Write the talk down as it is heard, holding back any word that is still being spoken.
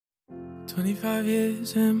25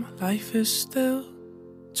 years and my life is still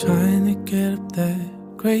trying to get up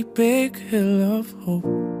that great big hill of hope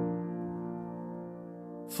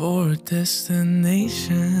for a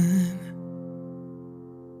destination.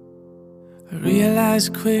 I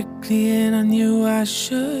realized quickly and I knew I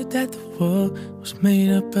should that the world was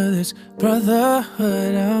made up of this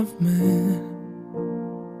brotherhood of men,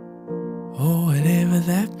 or whatever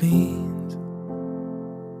that means.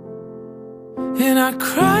 And I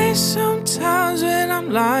cry sometimes when I'm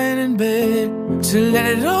lying in bed to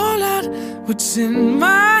let it all out, what's in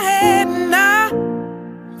my head. And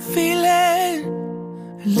I'm feeling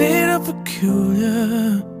a little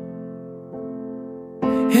peculiar.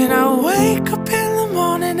 And I wake up in the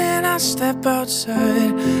morning and I step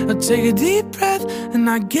outside. I take a deep breath and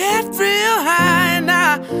I get real high. And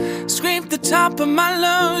I scream at the top of my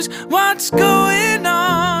lungs, what's going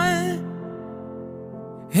on?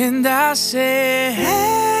 And I say,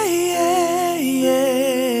 hey, yeah,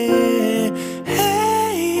 yeah,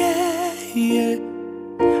 hey, yeah, yeah.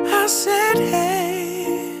 I said,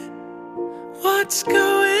 hey, what's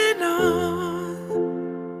going on?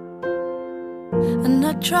 And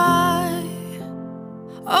I try,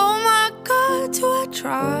 oh my God, do I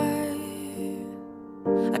try?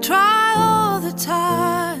 I try all the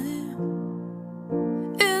time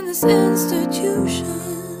in this institution.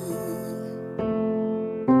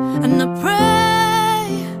 And I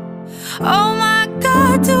pray, oh my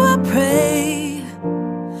God, do I pray?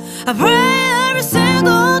 I pray every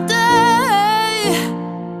single day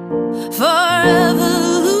for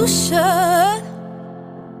evolution.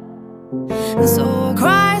 And so I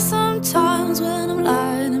cry sometimes when I'm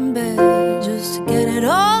lying in bed, just to get it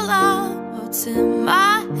all out, what's in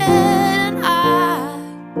my head. And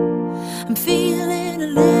I'm feeling a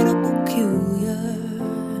little peculiar.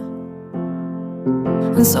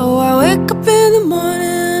 And so I wake up in the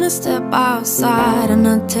morning, I step outside, and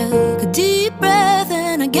I take a deep breath,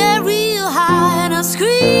 and I get real high, and I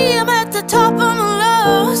scream at the top of my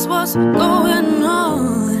lungs, what's going on?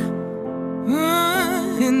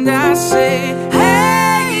 And I say,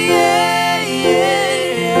 hey, yeah,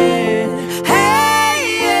 yeah,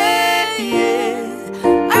 hey, yeah,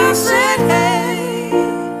 yeah. I said, hey,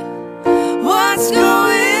 what's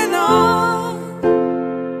going on?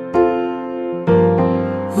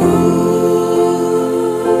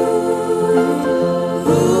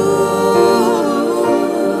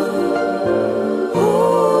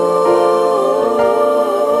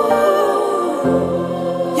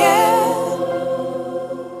 Yeah.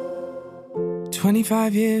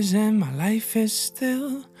 25 years and my life is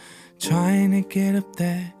still trying to get up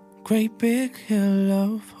that great big hill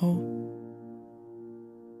of hope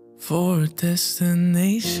for a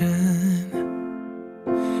destination.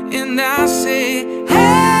 And I say,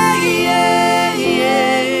 hey, yeah,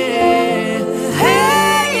 yeah,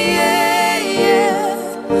 hey, yeah,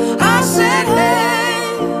 yeah. I said,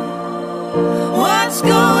 hey, what's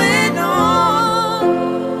going on?